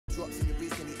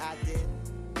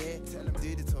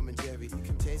do the Tom and Jerry. You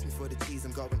can chase me for the cheese,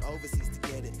 I'm going overseas to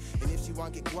get it. And if she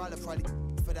won't get guala, probably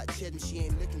for that cheddar. She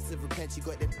ain't looking to repent, she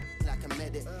got that like a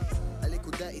medic. A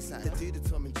little dirty sign, do the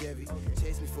Tom and Jerry.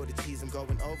 Chase me for the cheese, I'm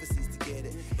going overseas to get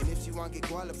it. And if she won't get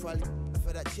guala, probably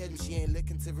for that cheddar. She ain't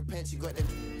looking to repent, she got that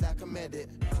like a medic.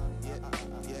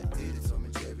 Yeah, do the Tom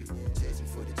and Jerry. Chase me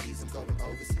for the cheese, I'm going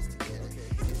overseas to get it.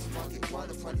 And if she won't get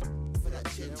guala, probably for that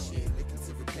cheddar. She ain't looking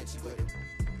to repent, she got it.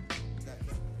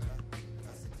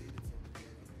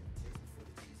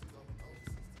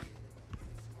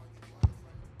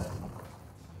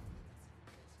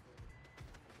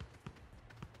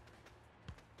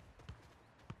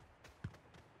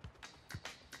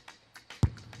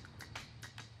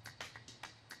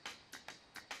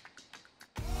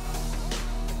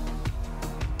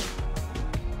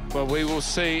 Well, we will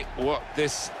see what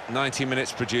this 90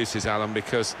 minutes produces, Alan,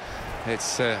 because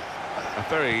it's a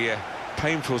very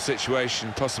painful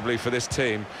situation, possibly, for this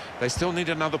team. They still need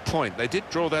another point. They did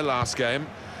draw their last game.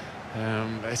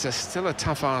 It's still a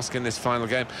tough ask in this final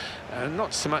game.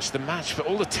 Not so much the match, but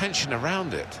all the tension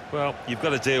around it. Well, you've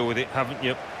got to deal with it, haven't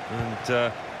you?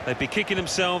 And they'd be kicking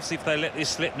themselves if they let this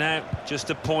slip now. Just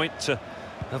a point to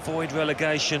avoid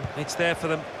relegation. It's there for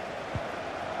them.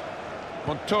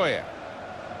 Montoya.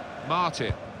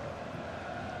 Martin.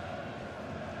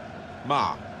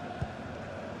 Ma.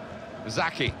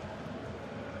 Zaki.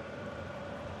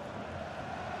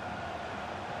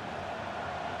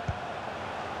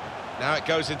 Now it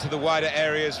goes into the wider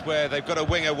areas where they've got a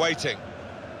winger waiting.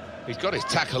 He's got his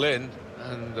tackle in,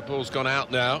 and the ball's gone out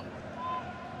now.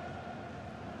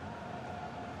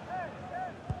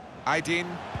 Aydin.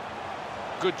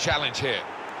 Good challenge here.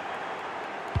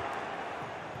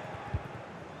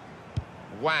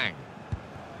 Wang.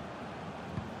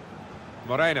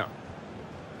 Moreno.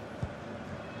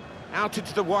 Out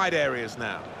into the wide areas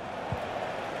now.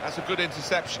 That's a good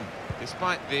interception,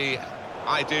 despite the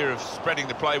idea of spreading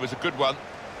the play was a good one.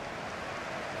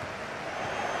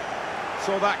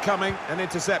 Saw that coming and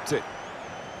intercepted.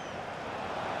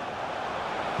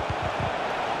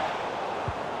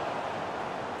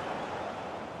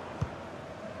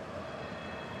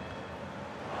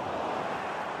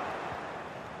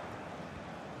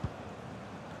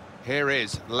 Here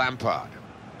is Lampard.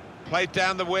 Played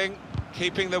down the wing,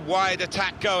 keeping the wide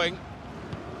attack going.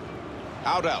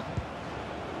 Audel.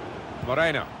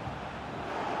 Moreno.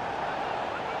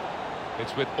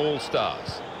 It's with all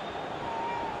stars.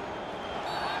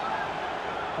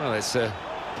 Well, it's a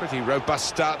pretty robust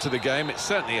start to the game. It's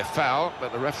certainly a foul,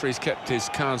 but the referee's kept his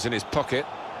cards in his pocket.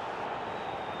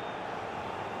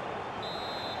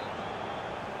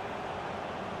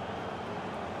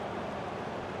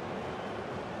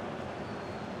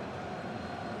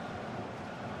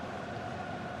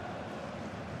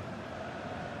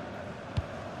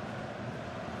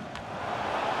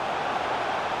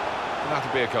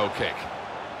 That'll be a goal kick.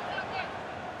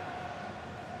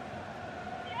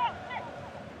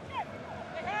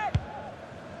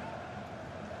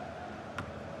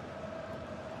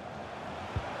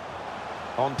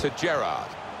 On to Gerrard.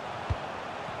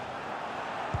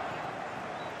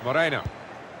 Moreno.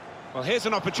 Well, here's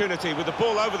an opportunity with the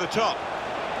ball over the top.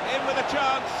 In with a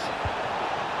chance.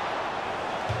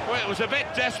 Well, it was a bit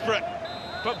desperate,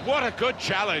 but what a good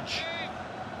challenge.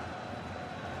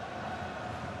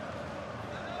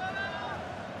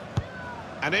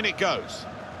 And in it goes.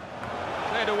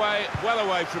 Cleared away, well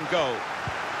away from goal.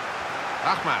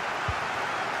 Ahmad.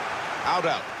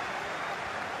 Audel.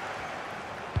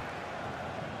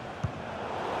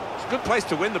 It's a good place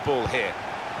to win the ball here.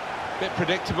 Bit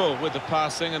predictable with the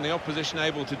passing and the opposition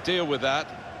able to deal with that.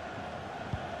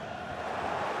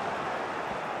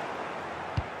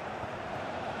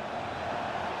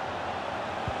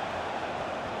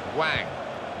 Wang.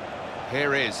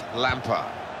 Here is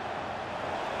Lampard.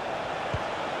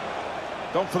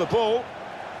 Gone for the ball.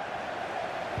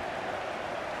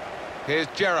 Here's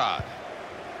Gerrard.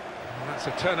 That's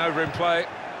a turnover in play.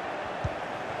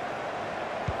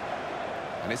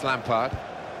 And it's Lampard.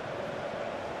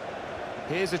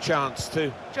 Here's a chance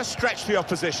to just stretch the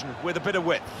opposition with a bit of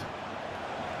width.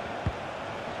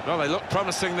 Well, they look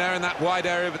promising there in that wide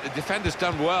area, but the defender's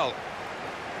done well.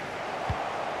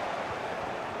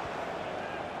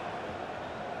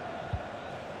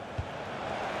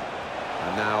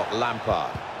 And now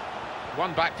Lampard.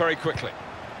 One back very quickly.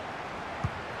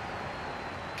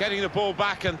 Getting the ball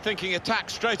back and thinking attack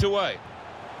straight away.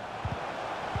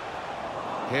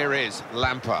 Here is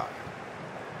Lampard.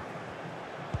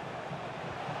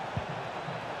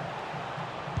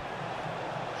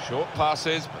 Short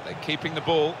passes, but they're keeping the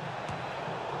ball.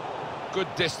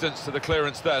 Good distance to the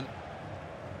clearance then.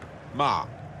 Ma.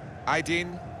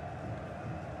 Aydin.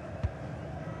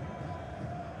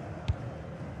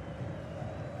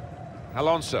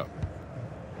 Alonso.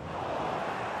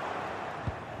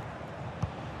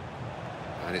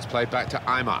 And it's played back to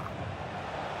Aymar.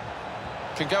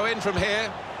 Can go in from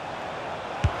here.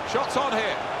 Shots on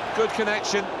here. Good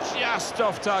connection, just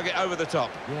off target, over the top.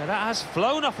 Yeah, that has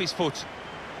flown off his foot.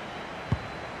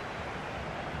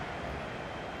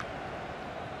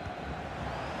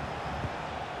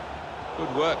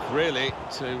 Good work, really,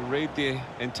 to read the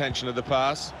intention of the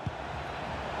pass.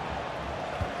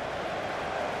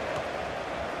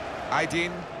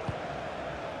 Aydin.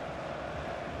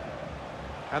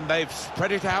 And they've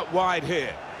spread it out wide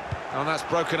here. And that's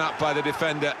broken up by the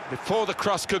defender before the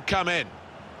cross could come in.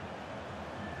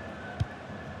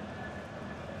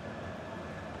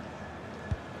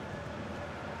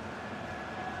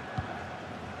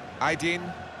 Aydin.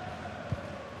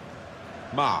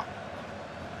 Ma.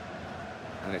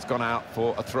 And it's gone out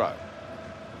for a throw.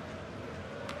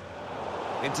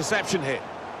 Interception here.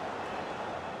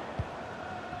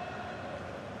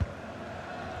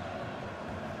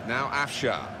 Now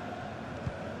Afshar.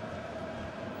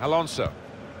 Alonso.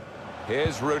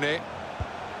 Here's Rooney.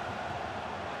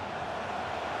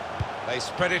 They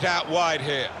spread it out wide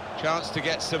here. Chance to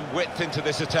get some width into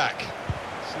this attack.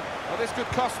 Well, this could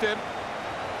cost him.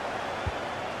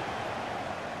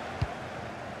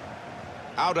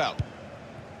 Audel.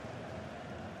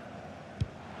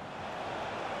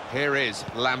 Here is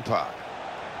Lampard.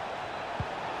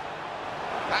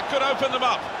 That could open them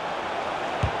up.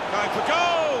 Going for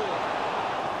goal!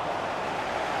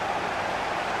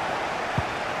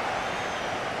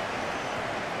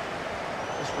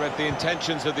 Just read the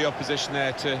intentions of the opposition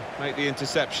there to make the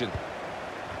interception.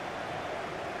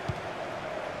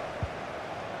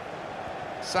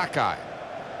 Sakai.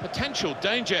 Potential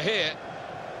danger here.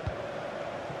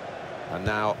 And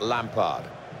now Lampard.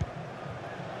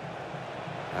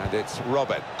 And it's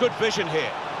Robin. Good vision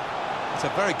here. It's a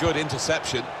very good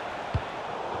interception.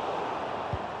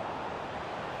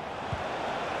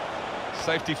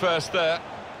 Safety first there.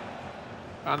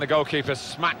 And the goalkeeper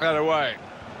smacked that away.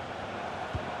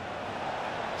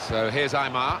 So here's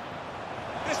Aymar.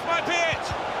 This might be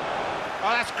it! Oh,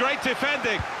 that's great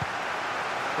defending.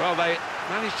 Well, they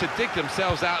managed to dig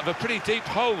themselves out of a pretty deep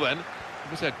hole then.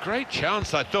 It was a great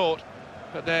chance, I thought.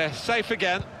 But they're safe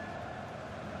again.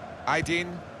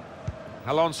 Aydin.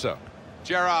 Alonso.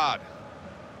 Gerrard.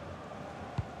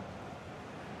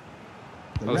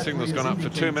 Well, the signal's gone up for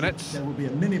 2 minutes. There will be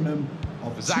a minimum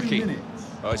of Zaki. 2 minutes.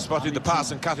 Oh, he spotted the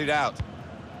pass and cut it out.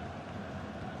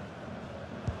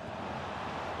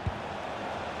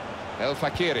 El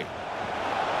Fakiri.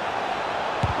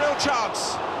 Real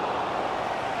chance.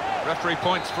 Referee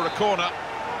points for a corner.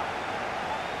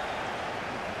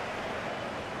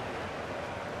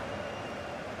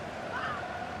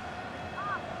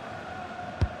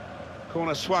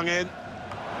 Corner swung in.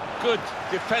 Good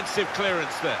defensive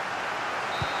clearance there.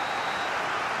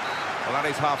 Well, that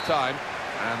is half-time,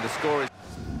 and the score is...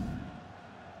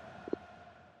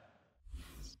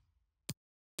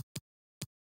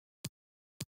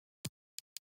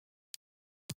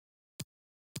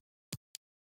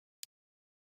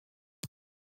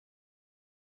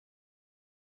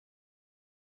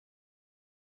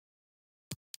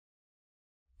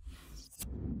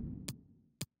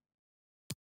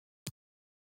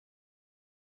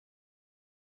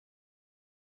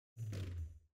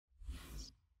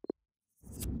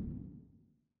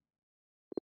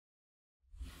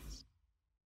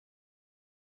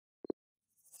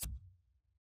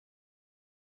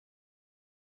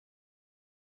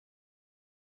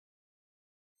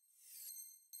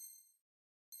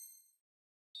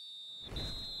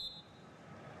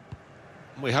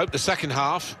 We hope the second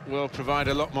half will provide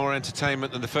a lot more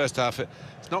entertainment than the first half.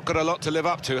 It's not got a lot to live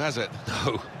up to, has it?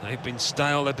 No, they've been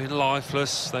stale, they've been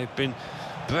lifeless, they've been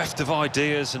bereft of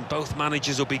ideas, and both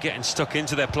managers will be getting stuck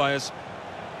into their players.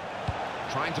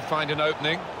 Trying to find an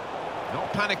opening,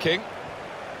 not panicking.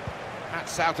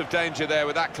 That's out of danger there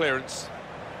with that clearance.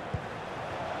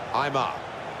 Aymar,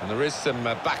 and there is some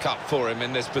backup for him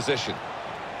in this position.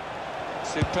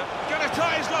 Super. Gonna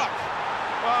try his luck.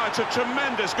 Oh, it's a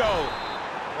tremendous goal.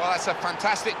 Well, that's a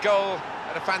fantastic goal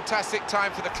and a fantastic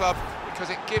time for the club, because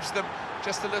it gives them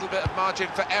just a little bit of margin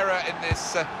for error in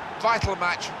this vital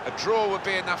match. A draw would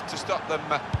be enough to stop them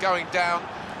going down,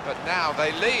 but now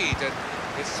they lead, and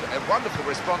it's a wonderful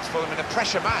response for them in a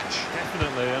pressure match.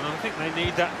 Definitely, and I think they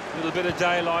need that little bit of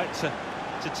daylight to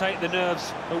take the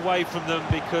nerves away from them,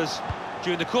 because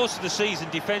during the course of the season,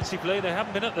 defensively, they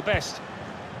haven't been at the best.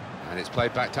 And it's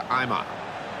played back to Aymar.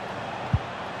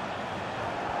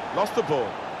 Lost the ball.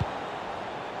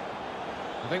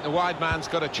 I think the wide man's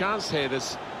got a chance here.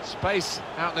 There's space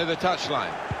out near the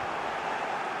touchline.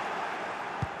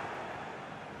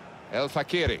 El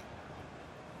Fakiri.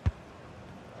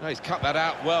 Oh, he's cut that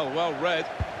out well read.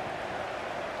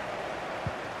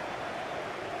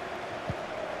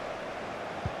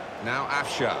 Now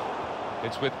Afshar.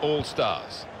 It's with all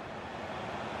stars.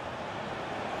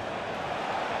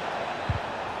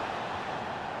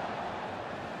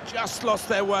 Just lost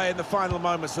their way in the final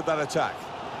moments of that attack.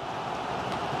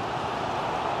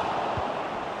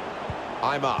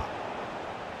 Aymar.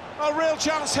 A real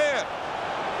chance here.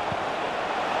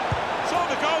 Saw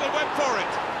the goal and went for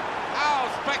it. How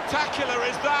spectacular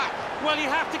is that? Well, you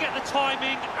have to get the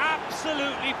timing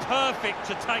absolutely perfect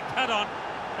to take that on.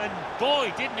 And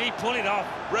boy, didn't he pull it off.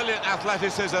 Brilliant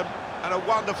athleticism and a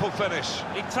wonderful finish.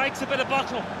 It takes a bit of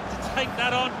bottle to take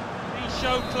that on. He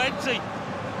showed plenty.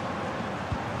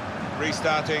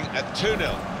 Restarting at 2-0.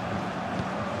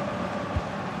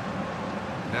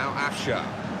 Now Afshar.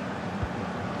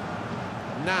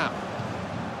 Now.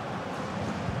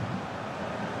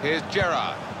 Here's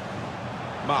Gerrard.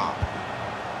 Ma.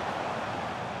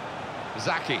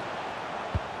 Zaki.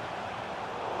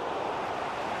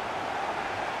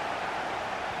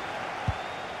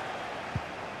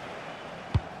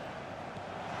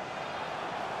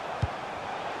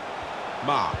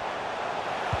 Ma.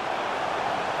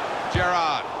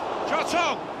 Gerrard. Shot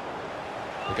on!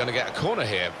 We're going to get a corner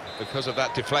here because of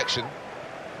that deflection.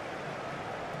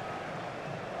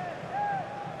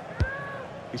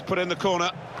 He's put in the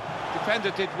corner.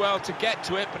 Defender did well to get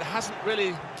to it, but hasn't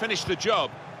really finished the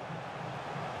job.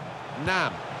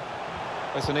 Nam.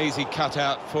 That's an easy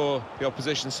cutout for the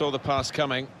opposition, saw the pass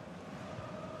coming.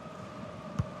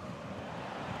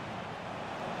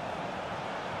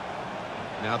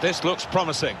 Now this looks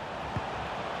promising.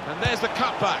 And there's the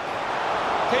cutback.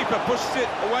 Keeper pushes it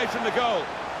away from the goal.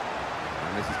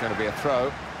 And this is going to be a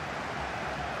throw.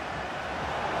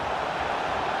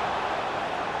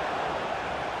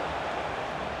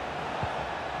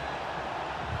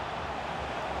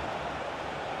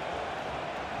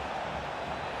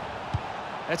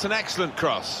 It's an excellent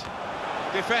cross.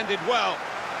 Defended well.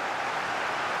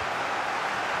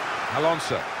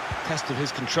 Alonso. Test of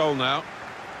his control now.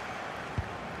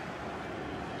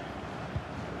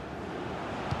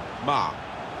 Ma.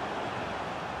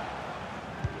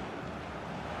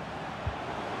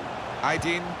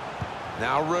 Aydin.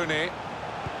 Now Rooney.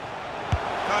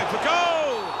 Going for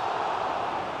goal!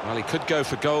 Well, he could go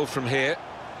for goal from here.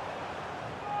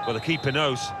 Well, the keeper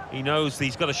knows. He knows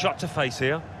he's got a shot to face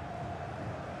here.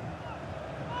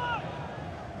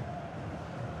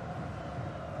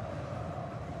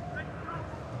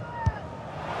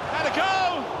 And a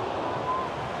goal!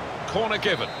 Corner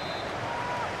given.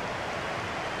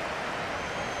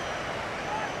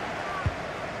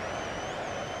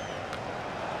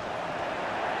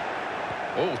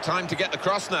 Oh, time to get the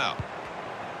cross now.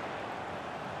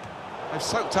 They've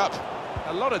soaked up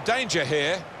a lot of danger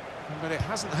here, but it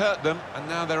hasn't hurt them, and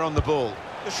now they're on the ball.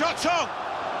 The shot's on!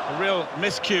 A real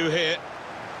miscue here.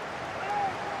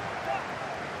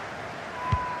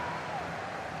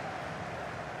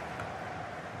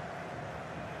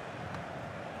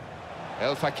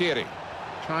 El Fakiri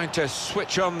trying to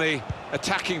switch on the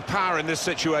attacking power in this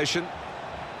situation.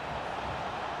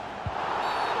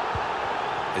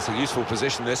 It's a useful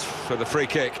position, this, for the free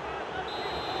kick.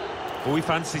 Oh, he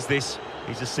fancies this.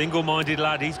 He's a single-minded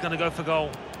lad. He's going to go for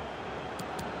goal.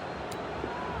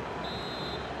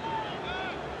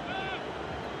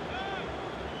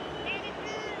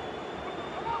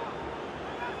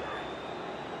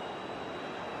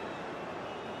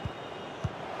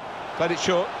 Played it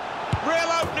short. Real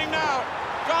opening now.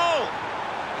 Goal!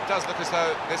 It does look as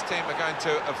though this team are going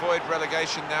to avoid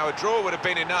relegation now. A draw would have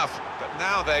been enough, but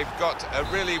now they've got a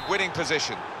really winning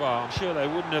position. Well, I'm sure they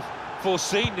wouldn't have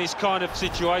foreseen this kind of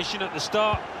situation at the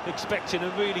start, expecting a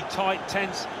really tight,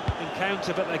 tense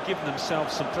encounter, but they're giving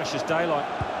themselves some precious daylight.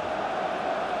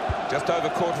 Just over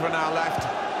quarter of an hour left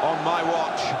on my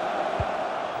watch.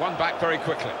 One back very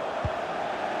quickly.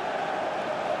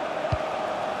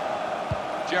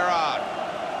 Gerrard.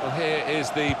 Well, here is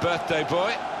the birthday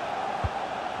boy.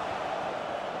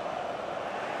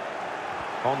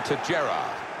 On to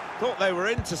Gerrard. Thought they were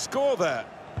in to score there.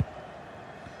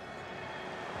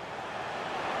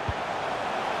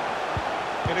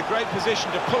 In a great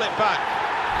position to pull it back.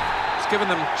 It's given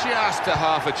them just a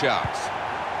half a chance.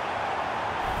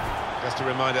 Just a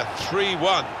reminder,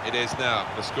 3-1 it is now,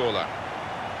 the scoreline.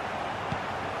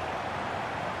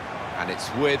 And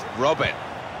it's with Robin.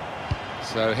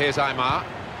 So here's Aymar.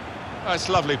 Oh, it's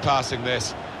lovely passing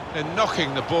this. They're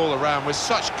knocking the ball around with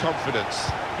such confidence.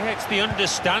 Yeah, it's the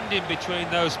understanding between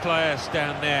those players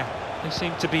down there. They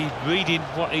seem to be reading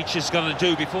what each is going to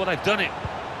do before they've done it.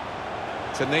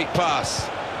 It's a neat pass.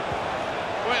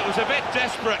 Well, it was a bit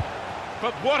desperate,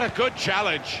 but what a good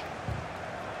challenge.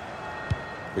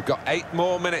 We've got 8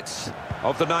 more minutes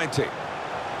of the 90.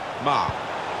 Ma.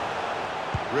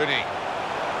 Rooney.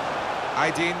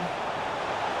 Aydin.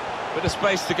 Bit of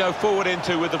space to go forward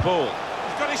into with the ball.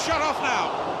 He's got his shot off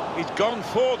now. He's gone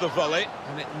for the volley,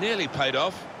 and it nearly paid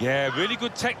off. Yeah, really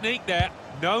good technique there.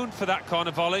 Known for that kind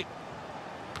of volley.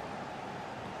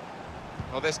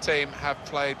 Well, this team have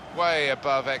played way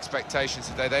above expectations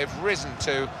today. They've risen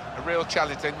to a real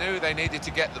challenge. They knew they needed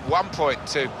to get 1 point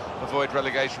to avoid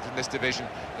relegation from this division.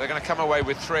 They're going to come away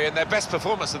with 3, and their best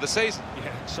performance of the season.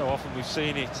 Yeah, so often we've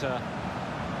seen it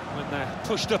when they're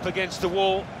pushed up against the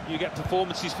wall, you get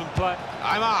performances from play.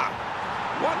 Aymar,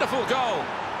 wonderful goal.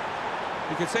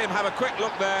 You can see him have a quick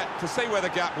look there to see where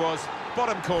the gap was.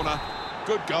 Bottom corner,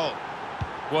 good goal.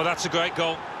 Well, that's a great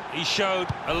goal. He showed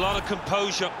a lot of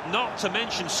composure, not to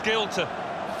mention skill, to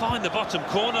find the bottom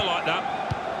corner like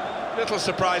that. Little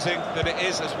surprising that it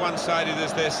is as one-sided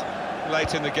as this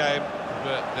late in the game,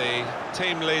 but the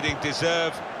team leading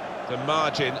deserve the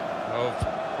margin of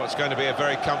what's going to be a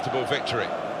very comfortable victory.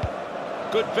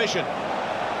 Good vision.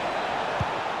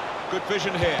 Good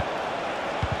vision here.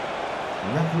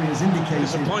 The referee has indicated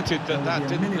disappointed that that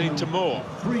didn't lead to more.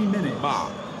 3 minutes Ma.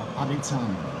 of added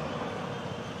time.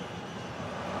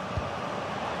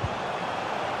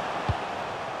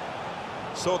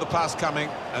 Saw the pass coming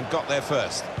and got there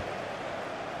first.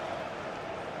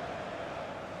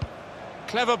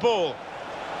 Clever ball.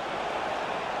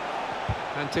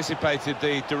 Anticipated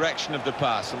the direction of the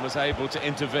pass and was able to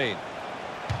intervene.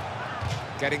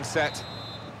 Getting set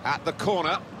at the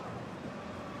corner.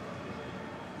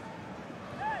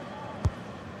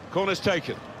 Corner's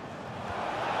taken.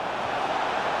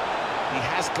 He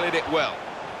has cleared it well.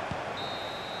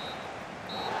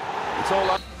 It's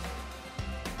all up.